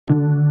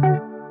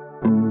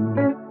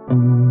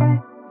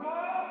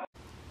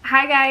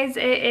Hi guys,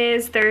 it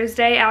is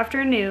Thursday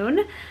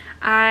afternoon.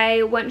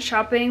 I went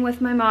shopping with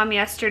my mom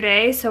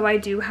yesterday, so I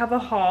do have a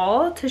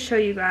haul to show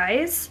you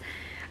guys.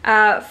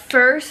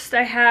 First,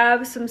 I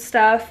have some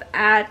stuff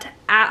at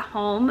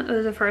home. It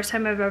was the first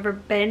time I've ever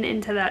been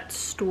into that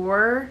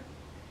store,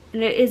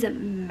 and it is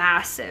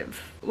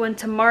massive. Went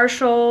to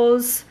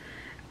Marshall's.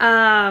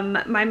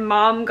 My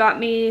mom got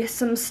me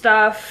some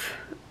stuff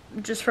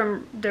just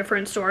from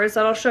different stores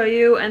that I'll show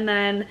you, and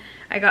then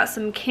I got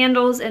some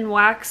candles and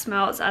wax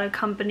melts at a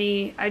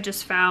company I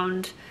just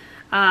found.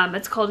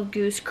 It's called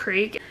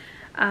GooseCreek.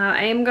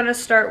 I am gonna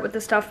start with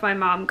the stuff my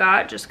mom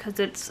got just because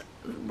it's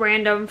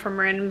random from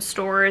random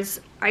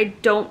stores. I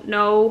don't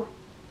know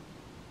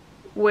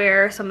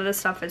where some of the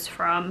stuff is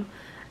from,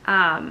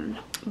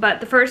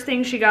 but the first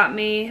thing she got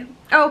me,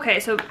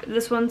 okay, so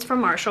this one's from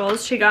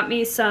Marshall's. She got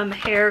me some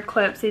hair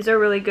clips. These are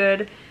really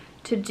good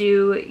to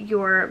do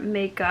your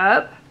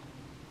makeup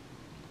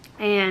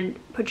and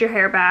put your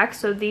hair back.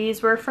 So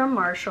these were from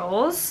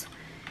Marshall's.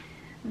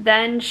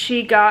 Then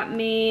she got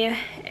me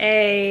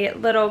a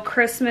little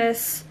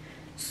Christmas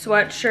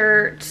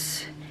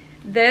sweatshirt.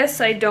 This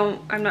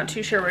I'm not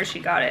too sure where she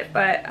got it,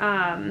 but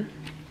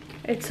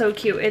it's so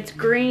cute. It's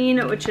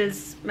green, which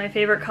is my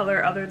favorite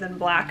color other than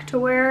black to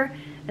wear,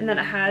 and then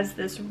it has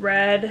this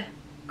red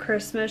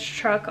Christmas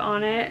truck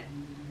on it,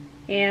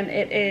 and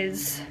it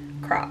is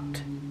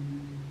cropped.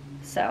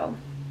 So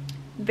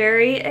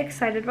very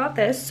excited about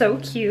this, so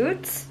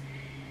cute.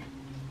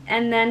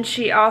 And then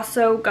she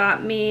also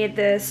got me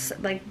this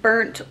like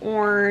burnt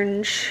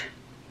orange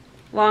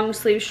long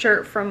sleeve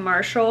shirt from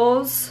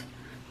Marshall's.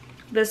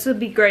 This would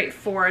be great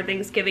for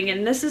Thanksgiving,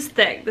 and this is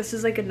thick. This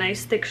is like a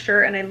nice thick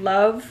shirt, and I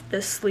love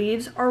the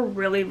sleeves are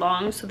really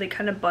long, so they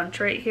kind of bunch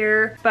right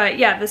here. But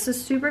yeah, this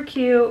is super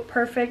cute,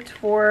 perfect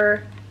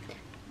for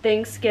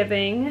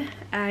Thanksgiving.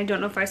 I don't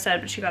know if I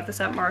said, but she got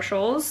this at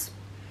Marshall's.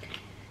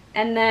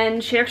 And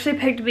then she actually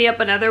picked me up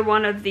another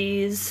one of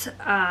these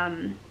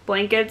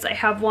blankets. I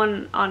have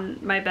one on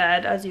my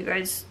bed, as you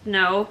guys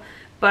know,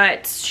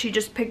 but she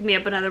just picked me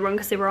up another one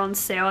because they were on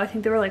sale. I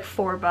think they were like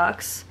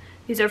 $4.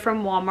 These are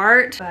from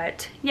Walmart.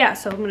 But yeah,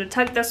 so I'm gonna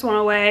tuck this one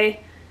away,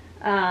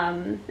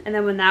 and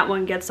then when that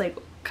one gets like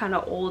kind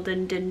of old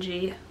and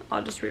dingy,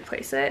 I'll just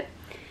replace it.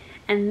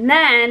 And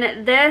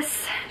then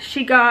this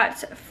she got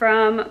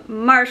from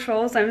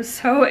Marshall's. I'm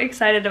so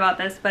excited about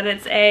this, but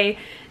it's a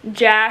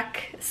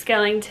Jack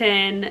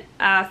Skellington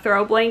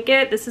throw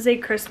blanket. This is a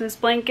Christmas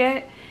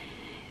blanket.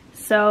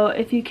 So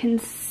if you can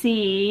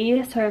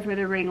see, sorry for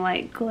the ring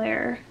light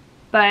glare,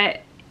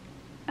 but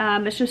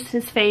it's just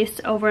his face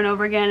over and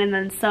over again, and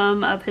then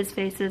some of his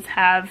faces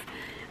have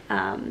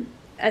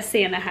a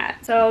Santa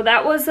hat. So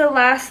that was the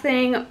last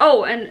thing.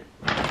 Oh, and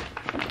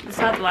it's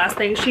not the last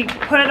thing. She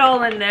put it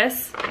all in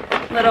this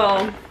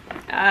little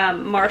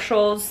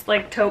Marshall's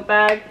like tote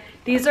bag.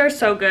 These are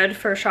so good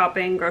for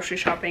shopping, grocery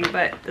shopping,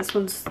 but this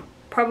one's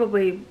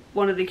probably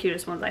one of the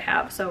cutest ones I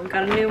have. So we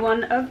got a new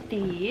one of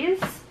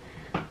these.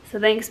 So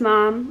thanks,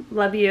 Mom,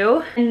 love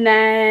you. And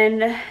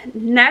then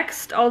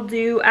next I'll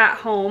do at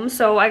home.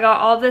 So I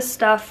got all this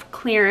stuff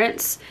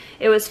clearance.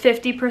 It was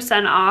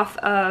 50% off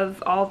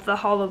of all of the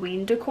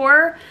Halloween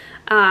decor.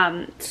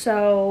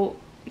 So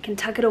you can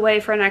tuck it away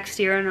for next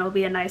year and it'll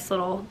be a nice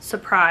little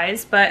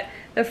surprise. But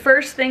the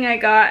first thing I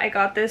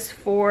got this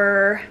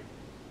for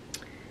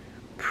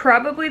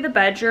probably the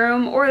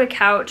bedroom or the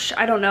couch.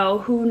 I don't know,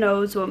 who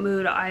knows what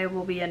mood I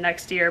will be in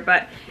next year,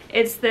 but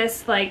it's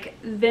this like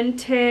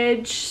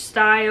vintage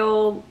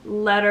style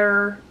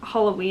leather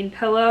Halloween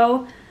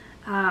pillow.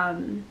 I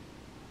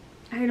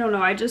don't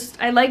know,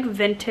 I like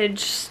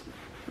vintage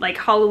like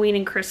Halloween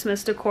and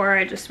Christmas decor.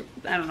 I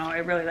don't know, I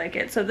really like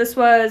it. So this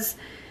was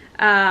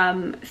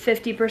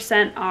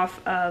 50%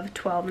 off of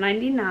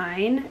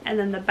 $12.99, and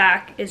then the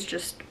back is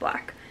just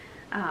black.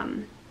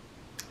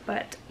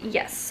 But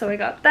yes, so I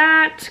got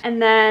that. And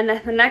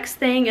then the next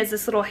thing is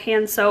this little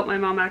hand soap. My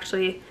mom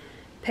actually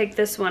picked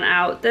this one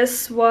out.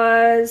 This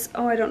was,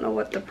 oh, I don't know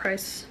what the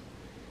price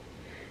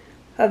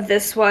of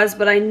this was,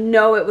 but I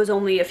know it was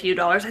only a few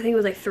dollars. I think it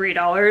was like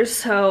 $3.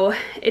 So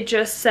it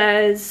just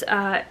says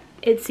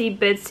Itsy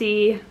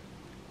Bitsy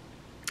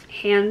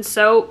hand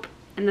soap,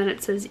 and then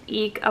it says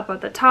Eek up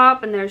at the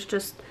top, and there's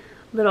just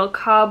little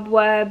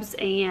cobwebs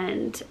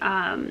and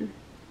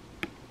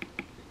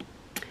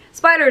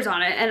spiders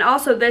on it. And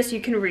also this,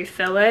 you can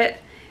refill it.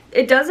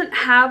 It doesn't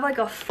have like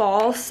a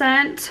fall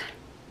scent.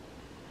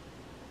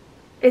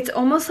 It's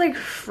almost like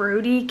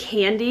fruity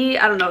candy.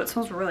 I don't know, it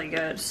smells really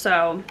good.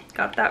 So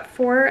got that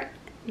for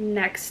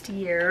next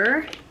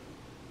year.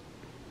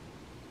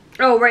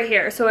 Oh, right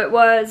here. So it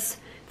was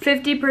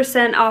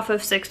 50% off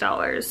of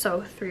 $6,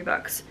 so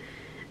 $3.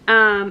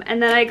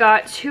 And then I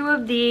got two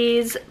of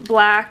these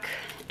black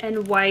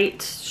and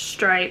white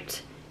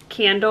striped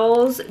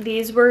candles.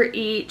 These were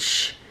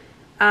each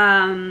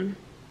 $4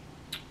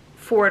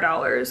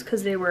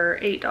 because they were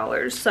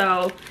 $8.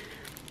 So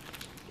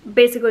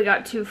basically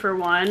got 2 for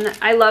 1.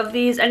 I love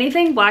these.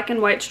 Anything black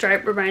and white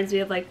stripe reminds me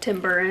of like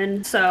Tim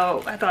Burton,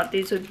 so I thought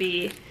these would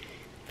be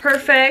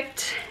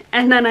perfect.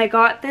 And then I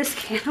got this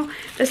candle.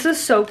 This is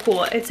so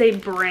cool. It's a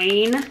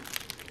brain.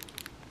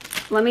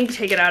 Let me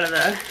take it out of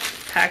the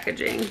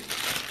packaging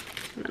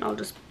and then I'll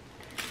just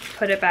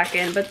put it back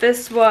in. But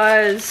this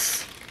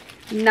was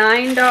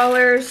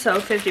 $9, so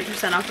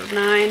 50% off of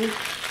 9.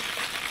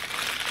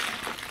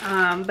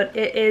 But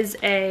it is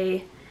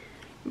a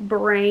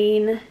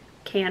brain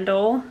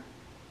candle.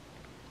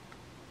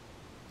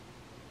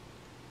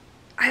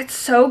 It's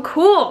so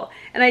cool.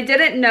 And I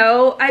didn't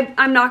know,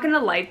 I'm not gonna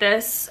light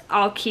this.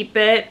 I'll keep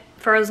it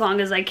for as long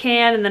as I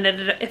can, and then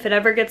if it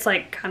ever gets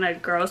like kind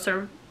of gross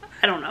or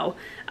I don't know,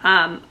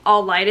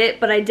 I'll light it.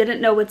 But I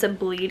didn't know it's a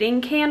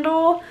bleeding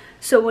candle,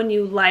 so when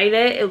you light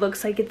it, it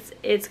looks like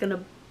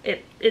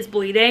it is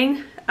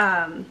bleeding.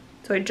 So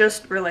I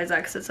just realized that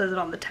because it says it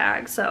on the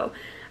tag. So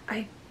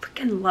I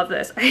freaking love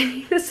this. I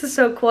think this is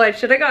so cool. I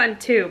should have gotten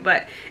 2,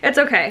 but it's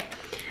okay.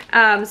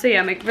 So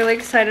yeah, I'm really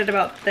excited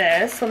about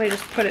this. Let me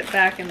just put it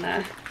back in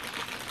the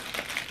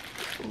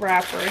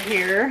wrapper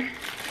here.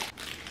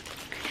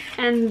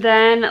 And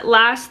then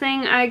last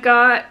thing I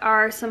got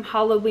are some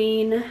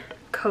Halloween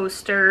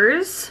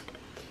coasters.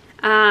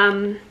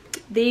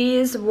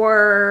 These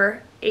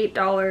were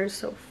 $8,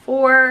 so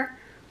 4.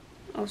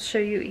 I'll show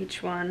you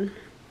each one.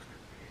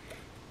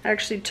 I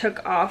actually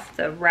took off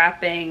the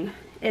wrapping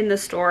in the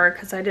store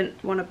because I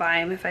didn't want to buy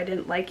them if I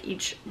didn't like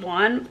each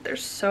one. They're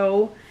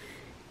so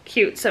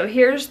cute. So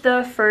here's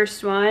the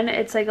first one.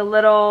 It's like a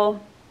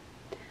little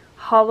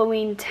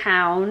Halloween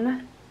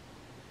town.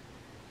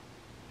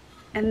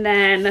 And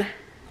then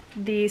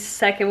the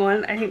second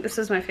one, I think this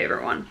is my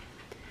favorite one.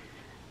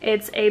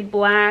 It's a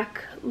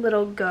black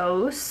little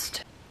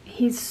ghost.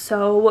 He's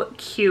so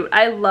cute.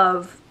 I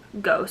love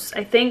ghosts.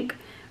 I think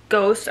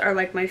ghosts are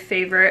like my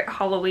favorite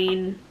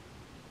Halloween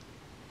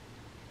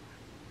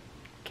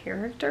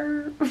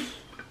character.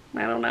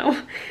 I don't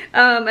know.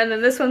 And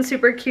then this one's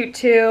super cute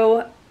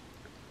too.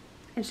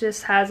 It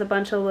just has a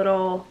bunch of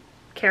little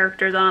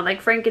characters on it, like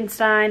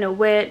Frankenstein, a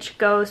witch,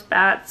 ghosts,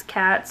 bats,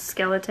 cats,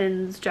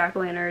 skeletons,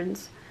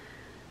 jack-o'-lanterns.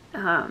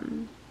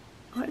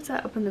 What is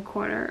that up in the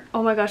corner?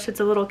 Oh my gosh, it's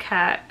a little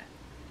cat.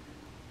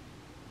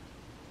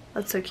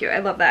 That's so cute. I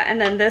love that. And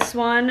then this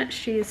one,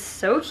 she's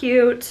so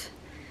cute.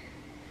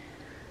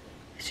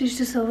 She's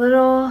just a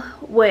little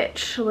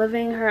witch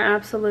living her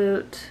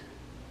absolute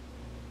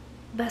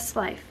best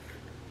life.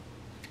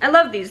 I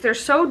love these. They're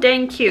so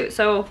dang cute.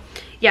 So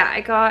yeah, I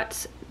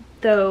got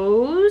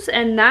those,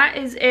 and that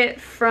is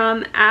it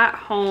from at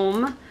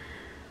home.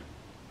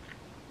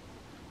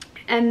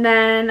 And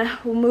then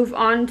we'll move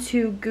on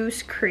to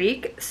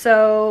GooseCreek.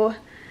 So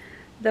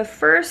the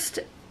first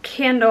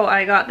candle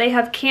I got, they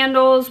have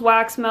candles,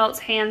 wax melts,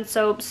 hand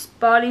soaps,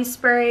 body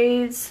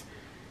sprays,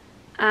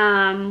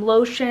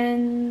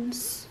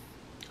 lotions,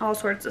 all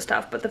sorts of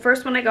stuff. But the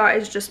first one I got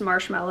is just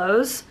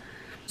marshmallows.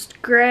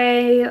 Just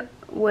gray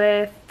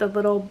with the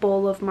little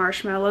bowl of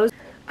marshmallows.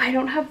 I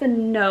don't have the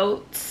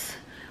notes.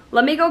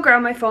 Let me go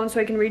grab my phone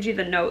so I can read you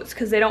the notes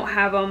because they don't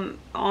have them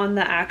on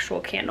the actual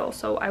candle.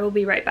 So I will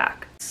be right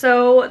back.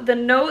 So the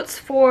notes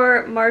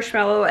for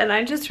marshmallow, and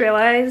I just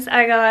realized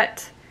I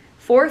got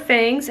 4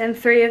 things and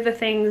 3 of the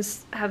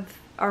things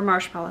are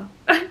marshmallow.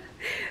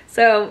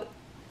 So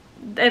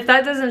if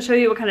that doesn't show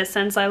you what kind of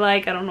scents I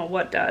like, I don't know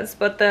what does.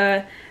 But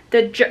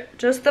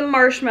just the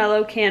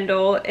marshmallow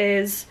candle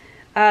is,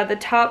 the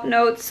top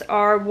notes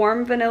are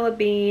warm vanilla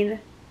bean,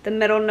 the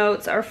middle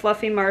notes are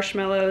fluffy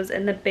marshmallows,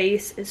 and the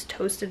base is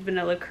toasted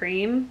vanilla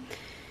cream.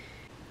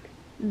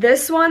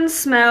 This one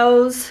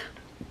smells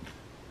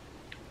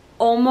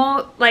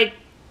almost like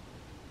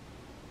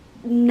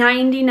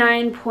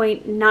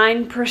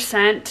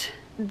 99.9%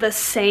 the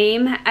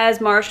same as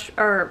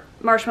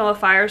Marshmallow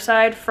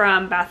Fireside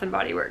from Bath &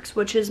 Body Works,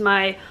 which is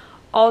my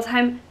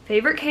all-time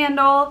favorite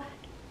candle.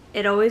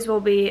 It always will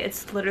be.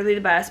 It's literally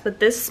the best, but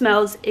this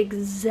smells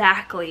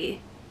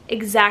exactly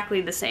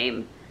the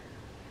same.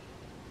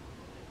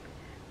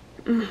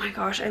 Oh my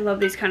gosh, I love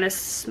these kind of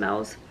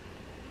smells.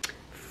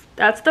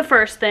 That's the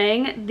first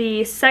thing.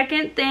 The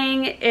second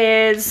thing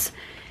is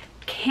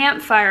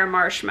campfire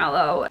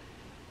marshmallow.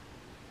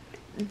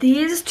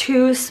 These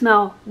two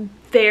smell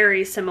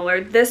very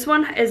similar. This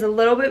one is a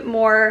little bit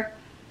more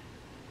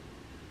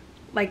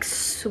like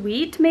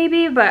sweet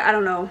maybe, but I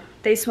don't know.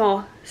 They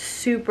smell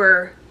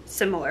super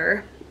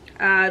similar.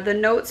 The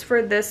notes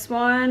for this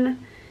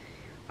one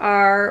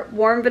are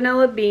warm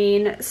vanilla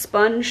bean,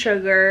 spun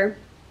sugar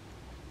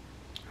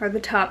are the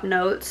top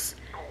notes.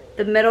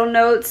 The middle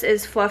notes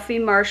is fluffy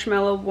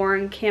marshmallow,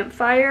 warm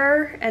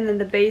campfire, and then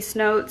the base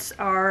notes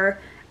are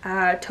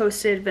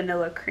toasted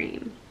vanilla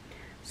cream.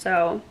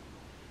 So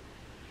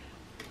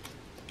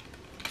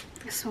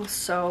it smells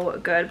so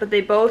good, but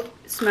they both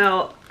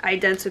smell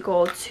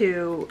identical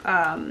to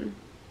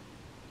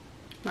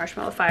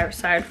Marshmallow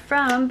Fireside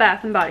from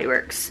Bath & Body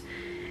Works.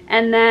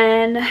 And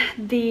then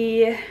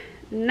the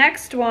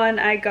next one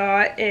I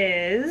got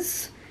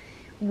is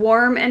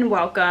Warm and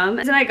Welcome.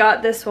 And I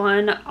got this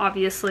one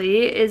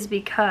obviously is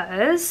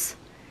because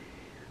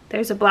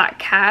there's a black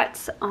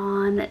cat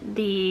on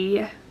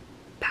the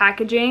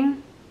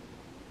packaging.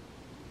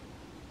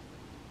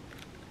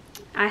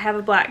 I have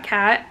a black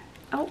cat.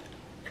 Oh,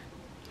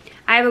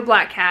 I have a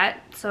black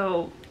cat,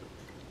 so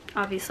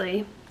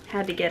obviously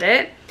had to get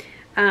it.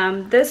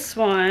 This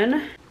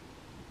one,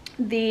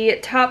 the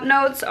top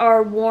notes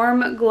are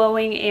warm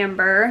glowing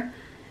amber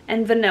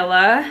and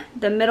vanilla.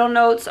 The middle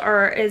notes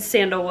is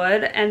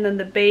sandalwood, and then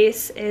the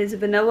base is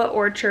vanilla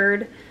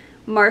orchard,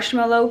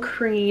 marshmallow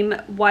cream,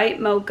 white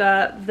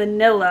mocha,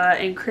 vanilla,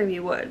 and creamy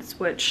woods,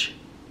 which,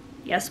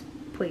 yes,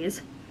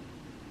 please.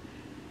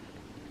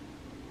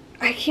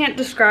 I can't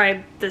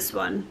describe this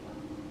one.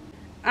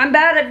 I'm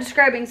bad at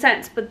describing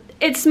scents, but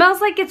it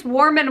smells like it's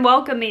warm and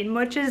welcoming,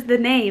 which is the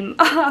name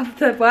of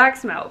the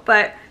wax melt,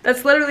 but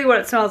that's literally what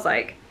it smells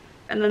like.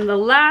 And then the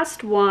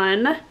last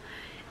one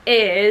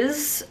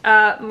is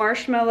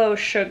marshmallow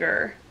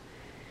sugar.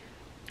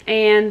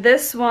 And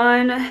this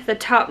one, the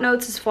top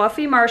notes is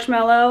fluffy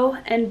marshmallow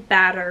and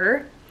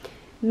batter.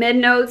 Mid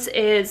notes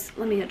is,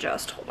 let me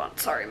adjust, hold on,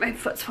 sorry, my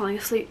foot's falling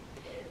asleep.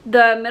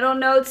 The middle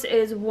notes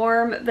is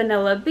warm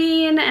vanilla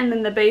bean, and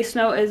then the base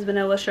note is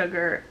vanilla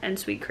sugar and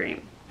sweet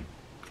cream.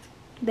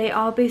 They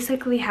all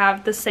basically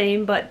have the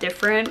same but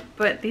different,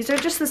 but these are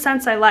just the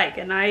scents I like,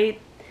 and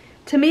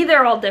to me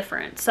they're all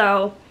different.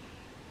 So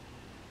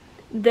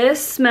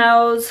this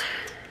smells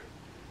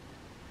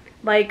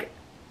like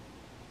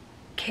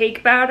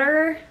cake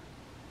batter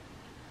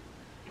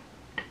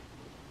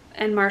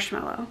and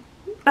marshmallow.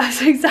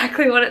 That's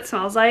exactly what it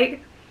smells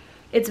like.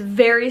 It's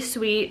very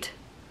sweet.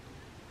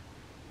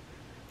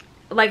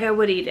 Like, I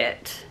would eat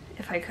it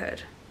if I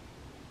could.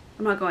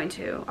 I'm not going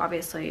to,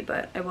 obviously,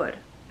 but I would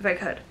if I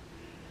could.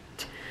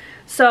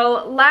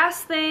 So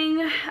last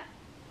thing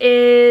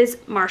is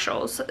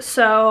Marshalls.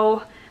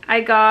 So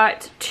I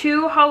got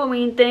 2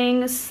 Halloween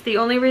things. The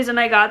only reason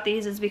I got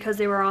these is because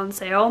they were on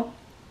sale.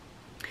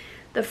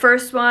 The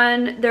first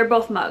one, they're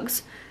both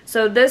mugs.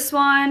 So this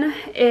one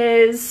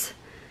is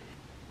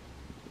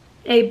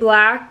a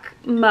black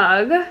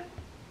mug.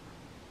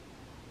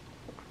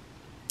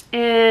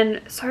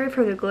 And sorry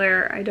for the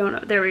glare, I don't know,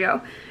 there we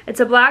go.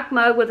 It's a black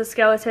mug with a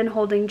skeleton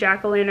holding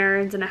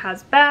jack-o'-lanterns, and it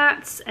has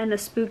bats and a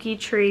spooky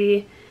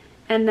tree,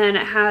 and then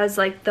it has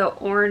like the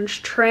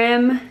orange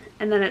trim,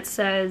 and then it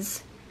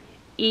says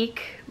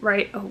Eek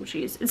right, oh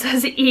geez, it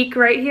says Eek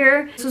right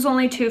here. This was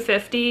only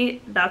 $2.50,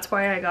 that's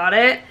why I got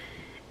it.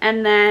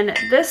 And then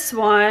this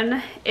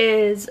one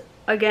is,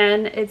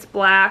 again, it's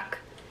black,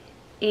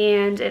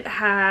 and it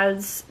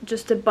has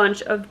just a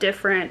bunch of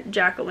different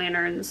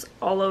jack-o'-lanterns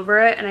all over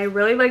it, and I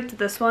really liked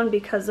this one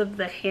because of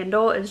the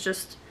handle is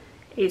just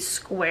a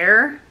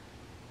square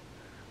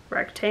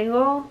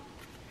rectangle,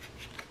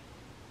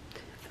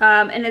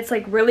 and it's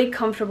like really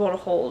comfortable to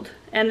hold,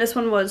 and this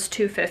one was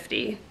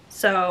 $2.50.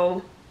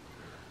 So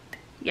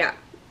yeah,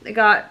 I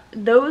got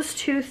those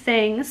 2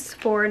 things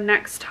for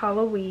next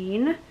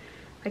Halloween.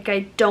 Like, I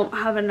don't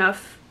have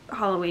enough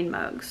Halloween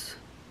mugs.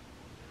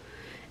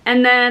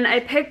 And then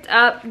I picked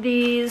up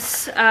these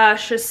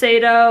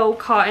Shiseido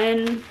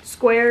cotton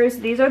squares.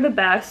 These are the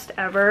best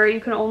ever.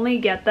 You can only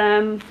get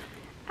them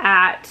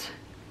at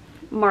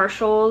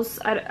Marshalls.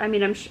 I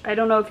mean, I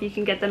don't know if you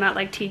can get them at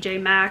like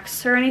TJ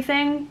Maxx or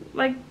anything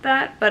like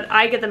that, but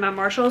I get them at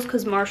Marshalls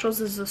because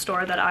Marshalls is the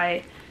store that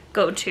I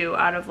go to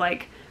out of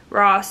like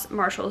Ross,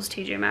 Marshalls,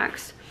 TJ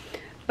Maxx.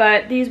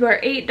 But these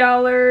were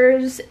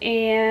 $8,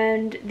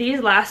 and these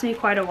last me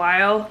quite a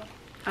while.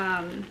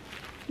 And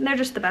they're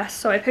just the best.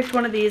 So I picked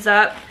one of these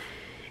up,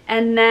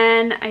 and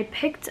then I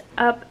picked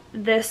up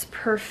this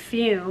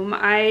perfume.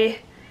 I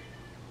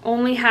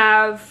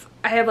have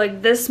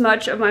like this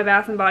much of my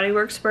Bath & Body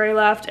Works spray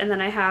left, and then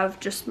I have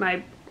just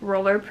my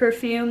roller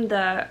perfume,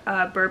 the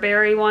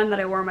Burberry one that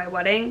I wore at my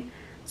wedding.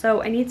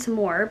 So I need some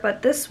more,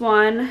 but this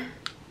one,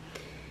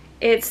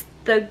 it's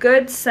the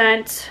Good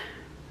Scent,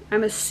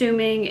 I'm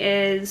assuming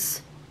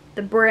is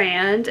the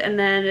brand, and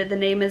then the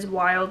name is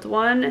Wild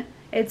One.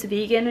 It's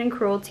vegan and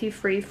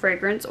cruelty-free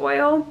fragrance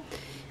oil.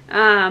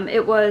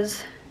 It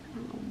was, I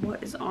don't know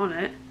what is on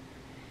it.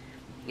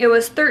 It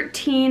was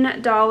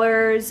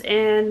 $13,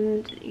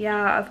 and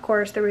yeah, of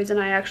course, the reason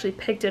I actually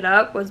picked it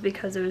up was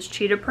because it was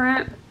cheetah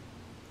print.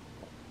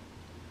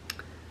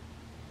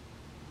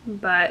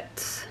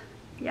 But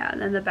yeah,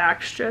 and then the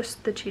back's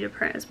just the cheetah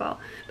print as well.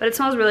 But it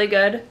smells really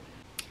good.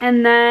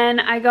 And then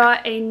I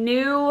got a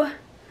new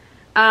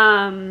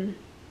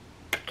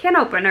can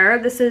opener.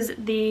 This is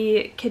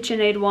the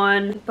KitchenAid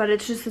one, but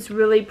it's just this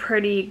really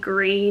pretty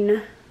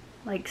green,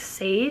 like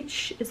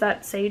sage. Is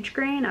that sage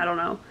green? I don't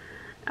know.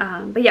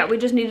 But yeah, we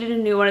just needed a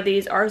new one of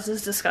these. Ours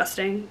is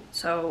disgusting.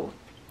 So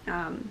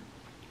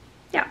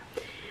yeah.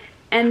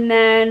 And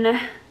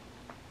then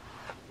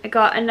I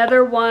got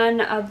another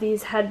one of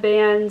these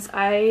headbands.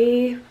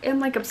 I am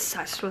like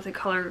obsessed with the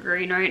color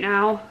green right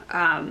now.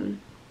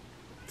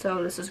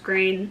 So this is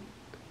green.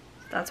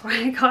 That's why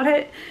I got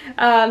it.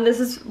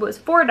 This was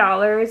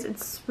 $4.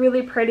 It's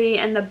really pretty,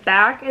 and the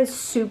back is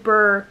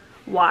super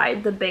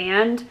wide, the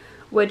band,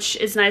 which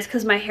is nice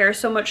because my hair is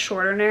so much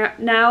shorter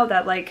now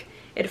that like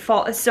it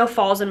still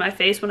falls in my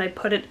face when I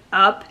put it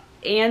up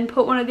and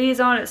put one of these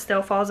on. It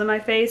still falls in my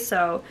face.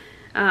 So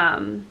yeah,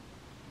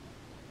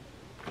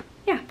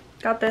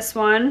 got this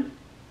one.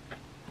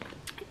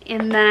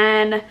 And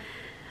then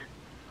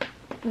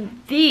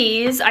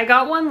these, I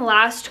got one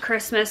last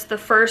Christmas, the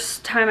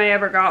first time I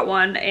ever got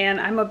one, and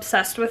I'm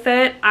obsessed with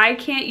it. I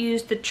can't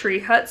use the Tree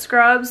Hut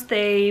scrubs.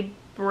 They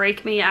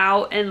break me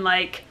out and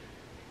like,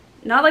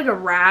 not like a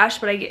rash,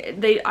 but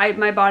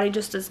my body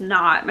just does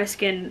not, my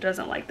skin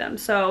doesn't like them.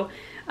 So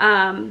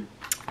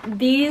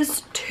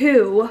these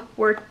two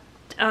were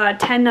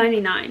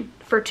 $10.99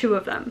 for 2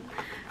 of them.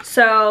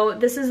 So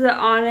this is the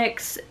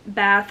Onyx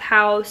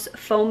Bathhouse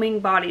Foaming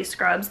Body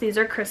Scrubs. These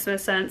are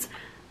Christmas scents,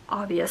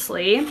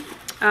 obviously.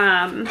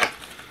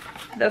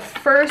 The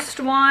first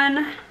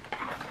one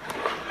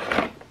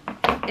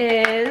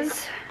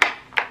is,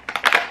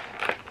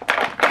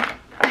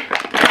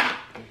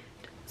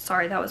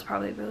 sorry, that was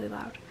probably really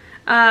loud.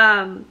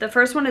 The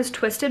first one is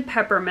Twisted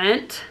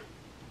Peppermint,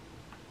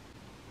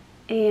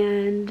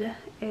 and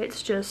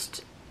it's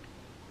just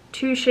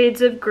 2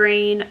 shades of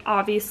green.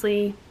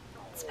 Obviously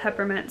it's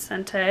peppermint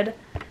scented.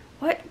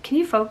 What, can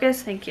you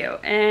focus? Thank you.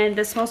 And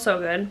this smells so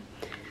good.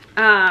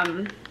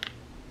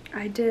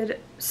 I did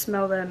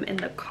smell them in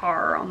the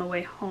car on the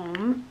way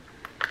home.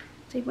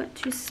 So I went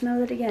to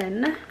smell it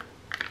again.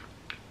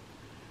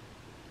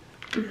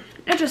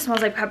 It just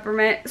smells like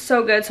peppermint.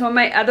 So good. So when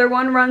my other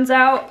one runs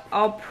out,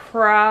 I'll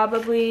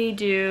probably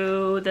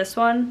do this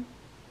one.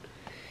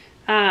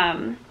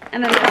 And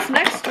then this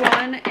next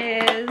one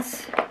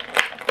is,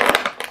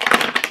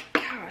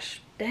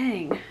 gosh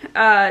dang,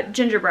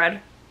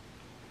 gingerbread,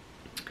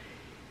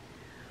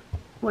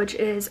 which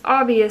is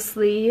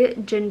obviously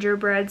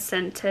gingerbread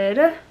scented.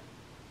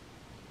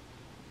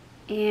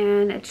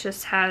 And it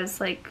just has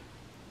like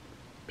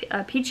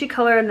a peachy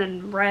color and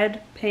then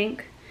red,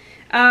 pink.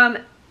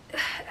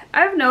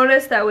 I've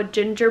noticed that with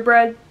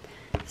gingerbread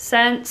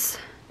scents,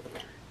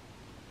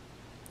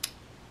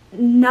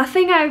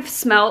 nothing I've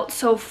smelt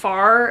so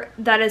far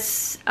that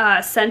is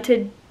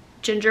scented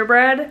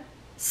gingerbread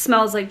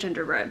smells like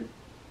gingerbread,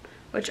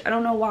 which I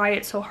don't know why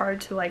it's so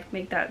hard to like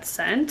make that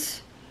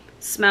scent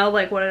smell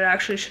like what it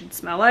actually should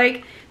smell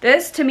like.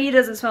 This to me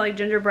doesn't smell like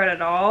gingerbread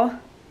at all.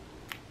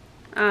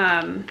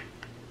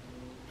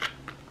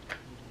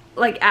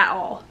 Like at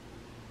all.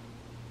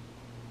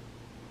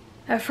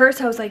 At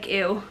first I was like,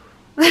 ew.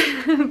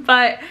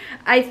 But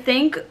I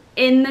think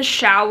in the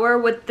shower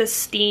with the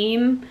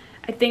steam,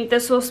 I think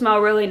this will smell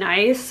really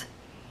nice.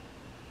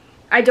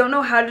 I don't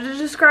know how to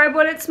describe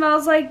what it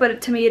smells like,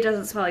 but to me it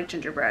doesn't smell like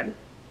gingerbread.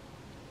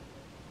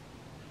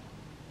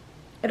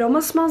 It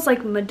almost smells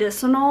like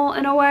medicinal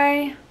in a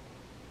way,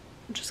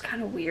 which is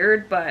kind of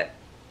weird, but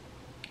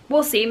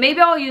we'll see.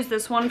 Maybe I'll use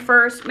this one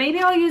first. Maybe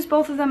I'll use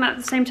both of them at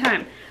the same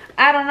time.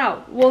 I don't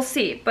know. We'll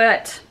see,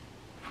 but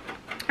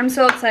I'm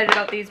so excited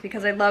about these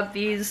because I love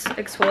these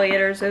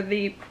exfoliators. They're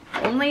the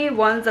only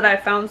ones that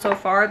I've found so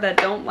far that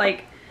don't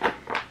like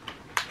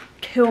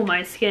kill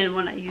my skin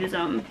when I use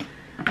them.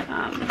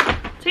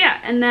 So yeah,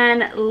 and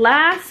then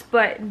last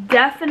but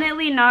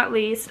definitely not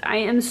least, I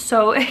am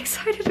so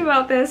excited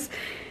about this.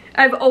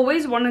 I've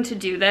always wanted to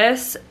do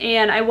this,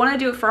 and I want to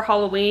do it for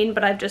Halloween,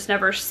 but I've just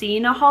never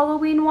seen a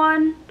Halloween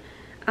one.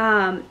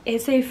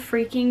 It's a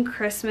freaking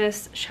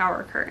Christmas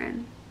shower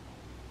curtain.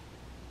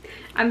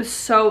 I'm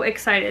so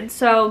excited.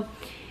 So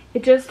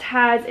it just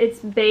has, it's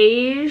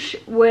beige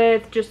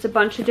with just a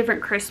bunch of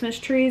different Christmas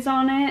trees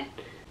on it.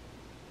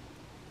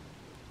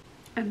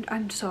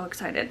 I'm so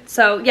excited.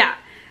 So yeah,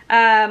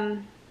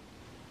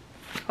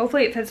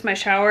 hopefully it fits my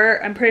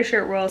shower. I'm pretty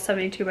sure it will,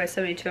 72 by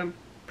 72. I'm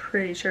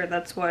pretty sure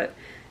that's what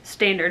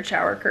standard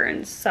shower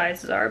curtains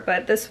sizes are,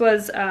 but this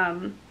was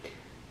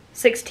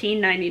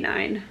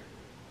 $16.99,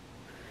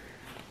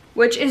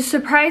 which is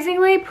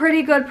surprisingly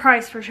pretty good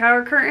price for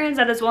shower curtains.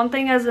 That is one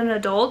thing as an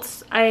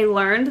adult I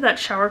learned, that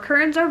shower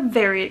curtains are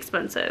very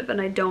expensive,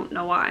 and I don't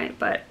know why,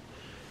 but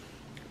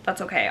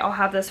that's okay. I'll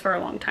have this for a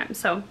long time.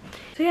 So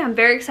yeah, I'm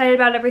very excited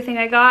about everything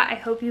I got. I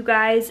hope you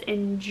guys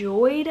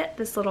enjoyed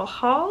this little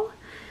haul.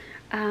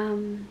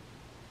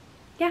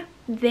 Yeah,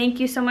 thank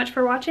you so much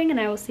for watching, and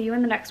I will see you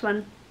in the next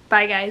one.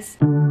 Bye guys.